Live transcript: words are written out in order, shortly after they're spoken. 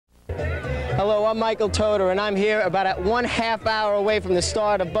Hello, I'm Michael Toder, and I'm here about at 1/2 hour away from the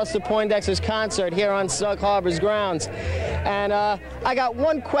start of Buster Poindexter's concert here on Snug Harbor's grounds. And I got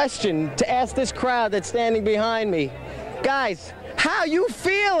one question to ask this crowd that's standing behind me. Guys, how you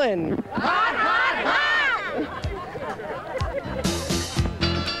feeling? Hot, hot, hot!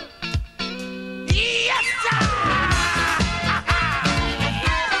 Yes, sir!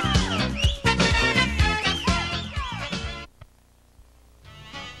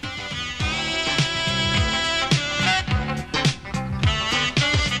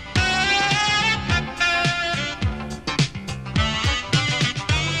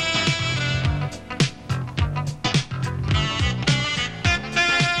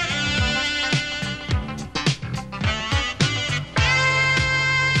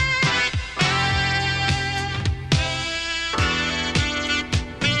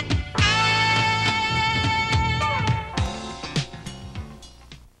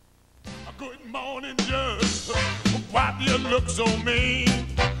 Why do you look so mean?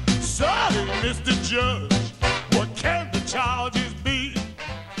 Sorry, Mr. Judge, what can the charges be?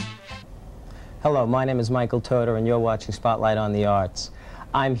 Hello, my name is Michael Toder, and you're watching Spotlight on the Arts.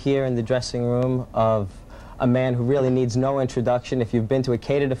 I'm here in the dressing room of a man who really needs no introduction. If you've been to a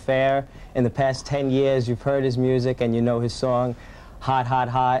catered affair in the past 10 years, you've heard his music and you know his song, Hot, Hot,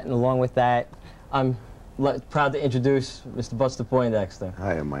 Hot, and along with that, I'm proud to introduce Mr. Buster Poindexter.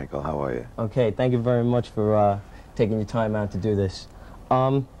 Hi, Michael. How are you? Okay, thank you very much for taking your time out to do this.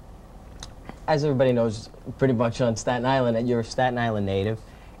 As everybody knows, pretty much on Staten Island, that you're a Staten Island native,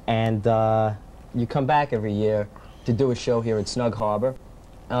 and you come back every year to do a show here at Snug Harbor.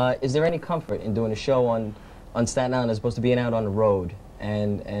 Is there any comfort in doing a show on Staten Island as opposed to being out on the road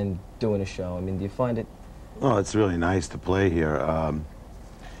and doing a show? I mean, do you find it? Well, it's really nice to play here.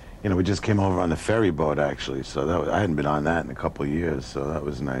 You know, we just came over on the ferry boat, actually, so I hadn't been on that in a couple of years, so that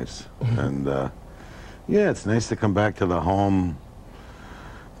was nice. And, yeah, it's nice to come back to the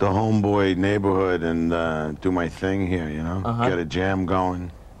homeboy neighborhood and do my thing here, you know? Get a jam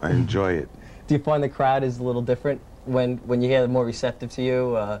going. I enjoy it. Do you find the crowd is a little different when you hear them more receptive to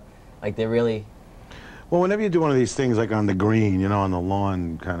you? Like they're really... Well, whenever you do one of these things, like on the green, you know, on the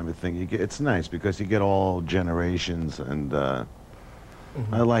lawn kind of a thing, it's nice because you get all generations, and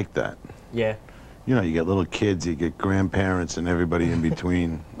I like that. Yeah. You know, you get little kids, you get grandparents, and everybody in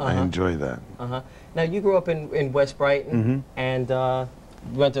between. I enjoy that. Now, you grew up in West Brighton, and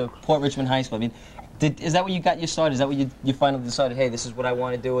went to Port Richmond High School. I mean, is that where you got your start? Is that where you finally decided, hey, this is what I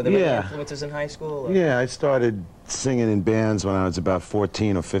want to do? Were there any influences in high school? Or? Yeah, I started singing in bands when I was about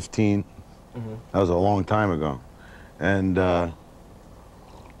 14 or 15. That was a long time ago. And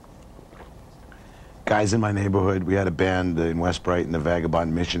guys in my neighborhood, we had a band in West Brighton, the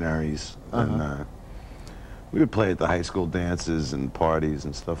Vagabond Missionaries. And we would play at the high school dances and parties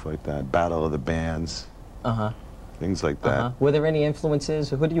and stuff like that. Battle of the Bands. Things like that. Were there any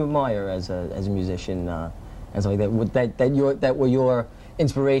influences? Who do you admire as a musician, and something like that? That were your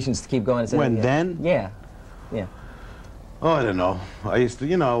inspirations to keep going? Then? Yeah, yeah. Oh, I don't know. I used to,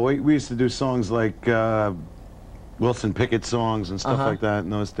 you know, we used to do songs like Wilson Pickett songs and stuff like that in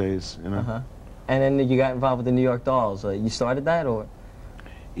those days, you know. And then you got involved with the New York Dolls. You started that, or?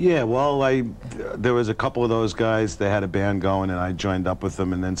 Yeah, well, there was a couple of those guys. They had a band going, and I joined up with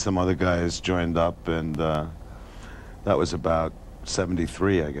them, and then some other guys joined up, and that was about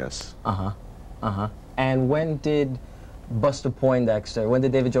 '73, I guess. And when did Buster Poindexter, when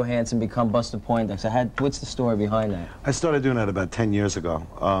did David Johansen become Buster Poindexter? What's the story behind that? I started doing that about 10 years ago.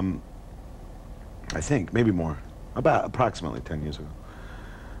 I think, maybe more. About approximately 10 years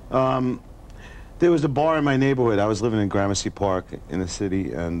ago. There was a bar in my neighborhood. I was living in Gramercy Park in the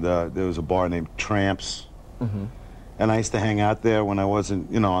city, and there was a bar named Tramps. And I used to hang out there when I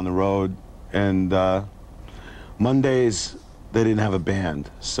wasn't, you know, on the road. And Mondays, they didn't have a band,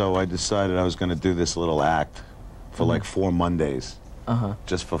 so I decided I was going to do this little act for like 4 Mondays,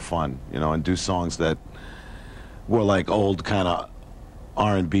 just for fun, you know, and do songs that were like old kind of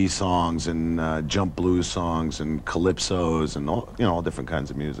R&B songs and jump blues songs and calypsos and all, you know, all different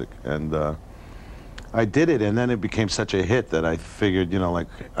kinds of music. And I did it, and then it became such a hit that I figured, you know, like,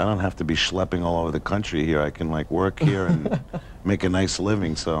 I don't have to be schlepping all over the country here. I can like work here and make a nice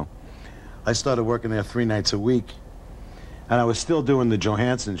living. So I started working there 3 nights a week, and I was still doing the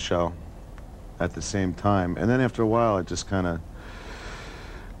Johansen show at the same time. And then after a while, I just kind of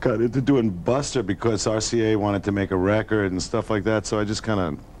got into doing Buster because RCA wanted to make a record and stuff like that. So I just kind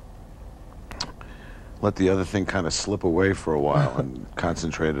of let the other thing kind of slip away for a while and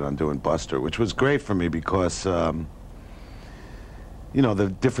concentrated on doing Buster, which was great for me because you know, the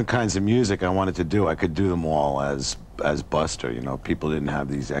different kinds of music I wanted to do, I could do them all as Buster. You know, people didn't have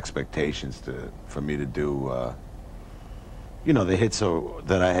these expectations for me to do, you know, the hits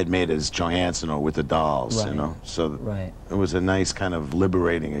that I had made as Johansen or with the Dolls. Right. You know, so Right. it was a nice kind of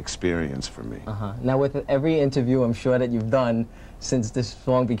liberating experience for me. Now, with every interview I'm sure that you've done since this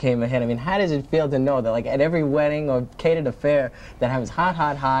song became a hit, I mean, how does it feel to know that, like, at every wedding or catered affair that happens, Hot,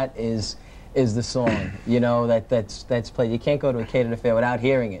 Hot, Hot is the song, you know, that's played. You can't go to a catered affair without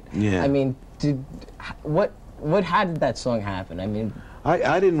hearing it. Yeah. I mean, how did that song happen? I mean,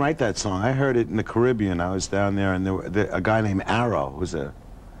 I didn't write that song. I heard it in the Caribbean. I was down there, and a guy named Arrow,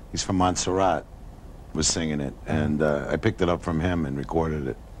 he's from Montserrat, was singing it, and I picked it up from him and recorded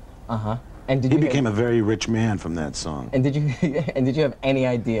it. And he became a very rich man from that song. And did you have any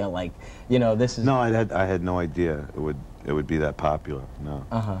idea, like, you know, this is? No, I had no idea it would be that popular. No.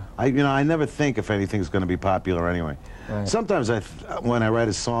 I never think if anything's going to be popular anyway. Right. Sometimes when I write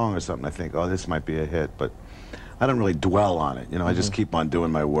a song or something, I think, oh, this might be a hit, but I don't really dwell on it. You know, I just keep on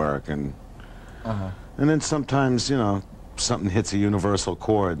doing my work, and then sometimes, you know, something hits a universal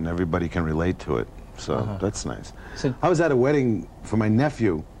chord and everybody can relate to it. So that's nice. So, I was at a wedding for my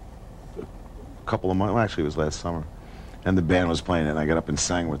nephew a couple of months, well, actually it was last summer, and the band was playing it, and I got up and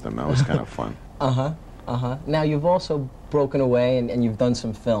sang with them. That was kind of fun. Now, you've also broken away and you've done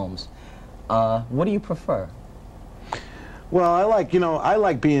some films. What do you prefer? Well, I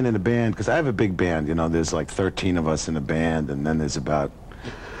like being in a band, because I have a big band. You know, there's like 13 of us in a band, and then there's about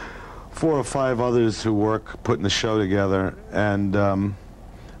 4 or 5 others who work putting the show together, and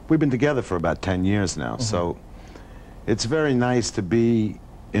we've been together for about 10 years now, so it's very nice to be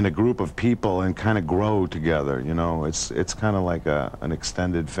in a group of people and kind of grow together. You know, it's kind of like an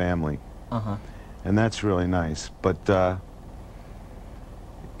extended family, and that's really nice. But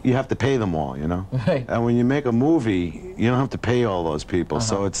you have to pay them all, you know. Right. And when you make a movie, you don't have to pay all those people.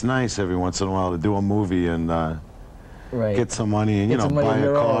 So it's nice every once in a while to do a movie and get some money and, you know, buy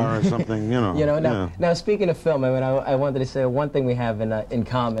a car or something, you know. You know, now speaking of film, I mean, I wanted to say one thing we have in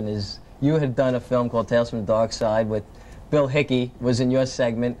common is you had done a film called Tales from the Dark Side with Bill Hickey, was in your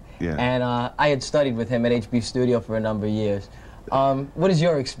segment, and I had studied with him at HB Studio for a number of years. What is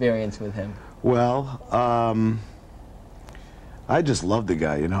your experience with him? Well, I just loved the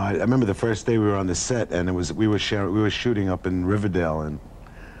guy. You know, I remember the first day we were on the set, and we were shooting up in Riverdale, and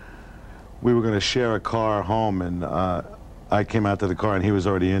we were going to share a car home, and I came out to the car, and he was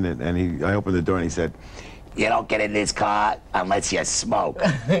already in it, and I opened the door, and he said, "You don't get in this car unless you smoke."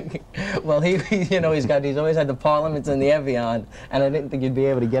 Well, you know, he's always had the Parliaments and the Evian, and I didn't think you'd be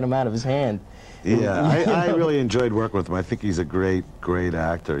able to get him out of his hand. Yeah, I really enjoyed working with him. I think he's a great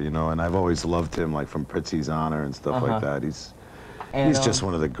actor, you know, and I've always loved him, like from Prizzi's Honor and stuff like that. He's just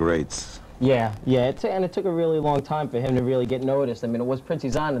one of the greats. Yeah, and it took a really long time for him to really get noticed. I mean, it was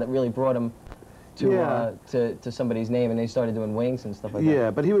Prizzi's Honor that really brought him to somebody's name, and they started doing Wings and stuff like that. Yeah,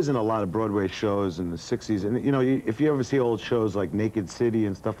 but he was in a lot of Broadway shows in the 60s, and you know, if you ever see old shows like Naked City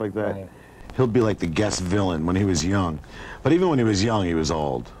and stuff like that, he'll be like the guest villain when he was young. But even when he was young, he was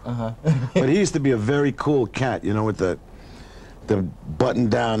old. But he used to be a very cool cat, you know, with the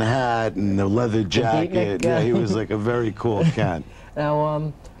button-down hat and the leather jacket. Yeah, he was like a very cool cat.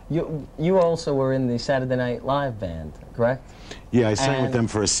 Now, you also were in the Saturday Night Live band, correct? Yeah, I sang with them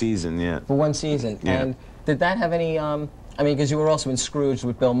for a season, For one season. Yeah. And did that have any, I mean, because you were also in Scrooge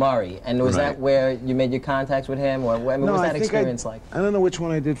with Bill Murray, and was that where you made your contacts with him, or what was that experience like? I don't know which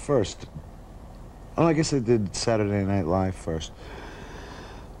one I did first. Oh, I guess I did Saturday Night Live first.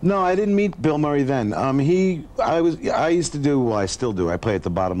 No, I didn't meet Bill Murray then. I used to do, well, I still do. I play at the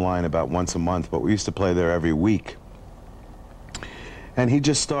Bottom Line about once a month, but we used to play there every week. And he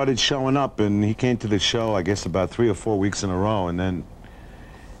just started showing up, and he came to the show, I guess, about 3 or 4 weeks in a row, and then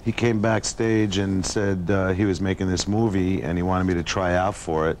he came backstage and said he was making this movie, and he wanted me to try out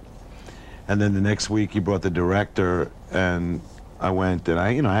for it. And then the next week, he brought the director, and I went, and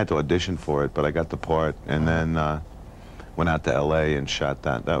I had to audition for it, but I got the part, and then went out to L.A. and shot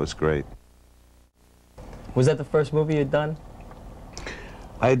that. That was great. Was that the first movie you'd done?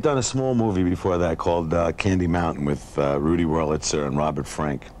 I had done a small movie before that called Candy Mountain with Rudy Wurlitzer and Robert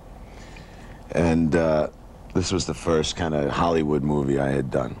Frank. And this was the first kind of Hollywood movie I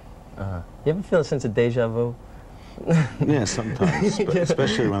had done. You ever feel a sense of deja vu? Yeah, sometimes,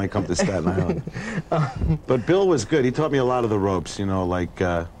 especially when I come to Staten Island. But Bill was good. He taught me a lot of the ropes, you know, like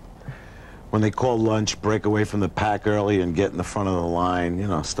when they call lunch, break away from the pack early and get in the front of the line, you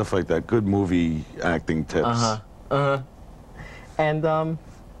know, stuff like that. Good movie acting tips. And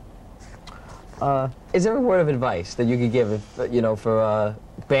is there a word of advice that you could give, if, you know, for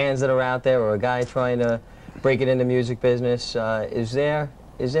bands that are out there, or a guy trying to breaking into music business. Is there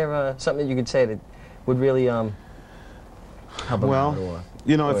something that you could say that would really help them out? Or,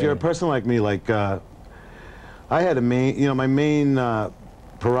 you know, if you're a person like me, like I had a main, you know, my main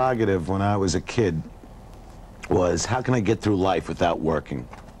prerogative when I was a kid was how can I get through life without working?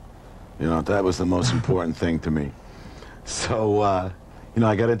 You know, that was the most important thing to me. So, you know,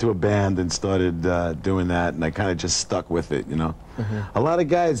 I got into a band and started doing that, and I kind of just stuck with it, you know. A lot of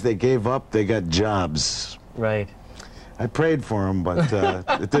guys, they gave up, they got jobs. Right. I prayed for them, but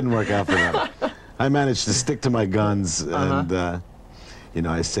it didn't work out for them. I managed to stick to my guns, and, you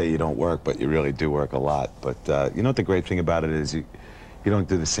know, I say you don't work, but you really do work a lot. But, you know what the great thing about it is? You don't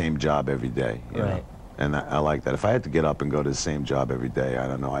do the same job every day, you know? And I like that. If I had to get up and go to the same job every day, I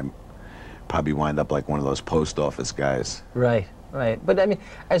don't know, I'd probably wind up like one of those post office guys. Right. Right, but I mean,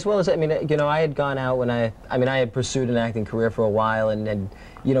 as well as, I mean, you know, I had gone out when I had pursued an acting career for a while and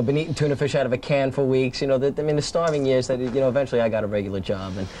you know, been eating tuna fish out of a can for weeks, you know, I mean, the starving years that, you know, eventually I got a regular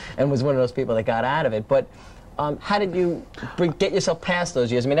job and was one of those people that got out of it. But how did you get yourself past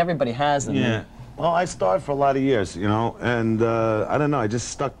those years? I mean, everybody has them. Yeah. Well, I starved for a lot of years, you know, and I don't know, I just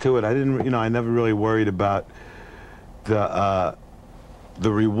stuck to it. I didn't, you know, I never really worried about the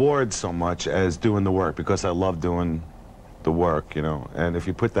reward so much as doing the work, because I love doing the work, you know, and if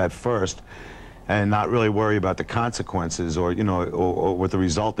you put that first and not really worry about the consequences or, you know, or what the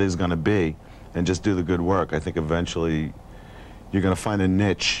result is going to be, and just do the good work, I think eventually you're going to find a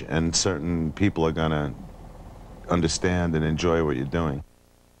niche and certain people are going to understand and enjoy what you're doing.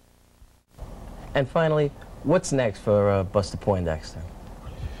 And finally, what's next for Buster Poindexter?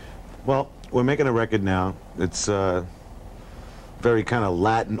 Well, we're making a record now. It's very kind of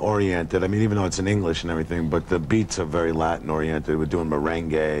Latin-oriented. I mean, even though it's in English and everything, but the beats are very Latin-oriented. We're doing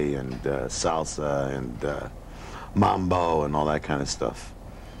merengue and salsa and mambo and all that kind of stuff.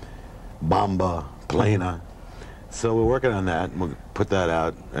 Bamba, plena. So we're working on that, and we'll put that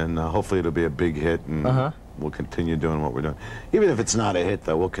out, and hopefully it'll be a big hit, and we'll continue doing what we're doing. Even if it's not a hit,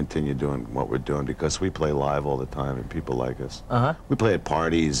 though, we'll continue doing what we're doing, because we play live all the time, and people like us. We play at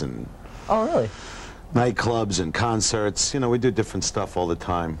parties and... Oh, really? Nightclubs and concerts. You know, we do different stuff all the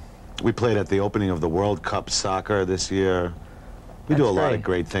time. We played at the opening of the World Cup soccer this year. We do a lot of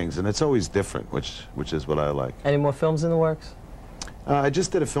great things, and it's always different, which is what I like. Any more films in the works? I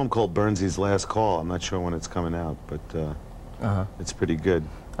just did a film called Burnsy's Last Call. I'm not sure when it's coming out, but it's pretty good.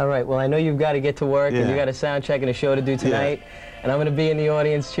 All right, well, I know you've got to get to work, and you got a sound check and a show to do tonight, and I'm going to be in the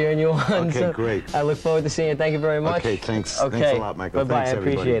audience cheering you on. Okay, so great. I look forward to seeing you. Thank you very much. Okay, thanks. Okay. Thanks a lot, Michael. Bye-bye, Thanks, I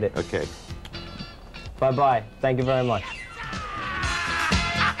appreciate everybody. it. Okay. Bye-bye. Thank you very much.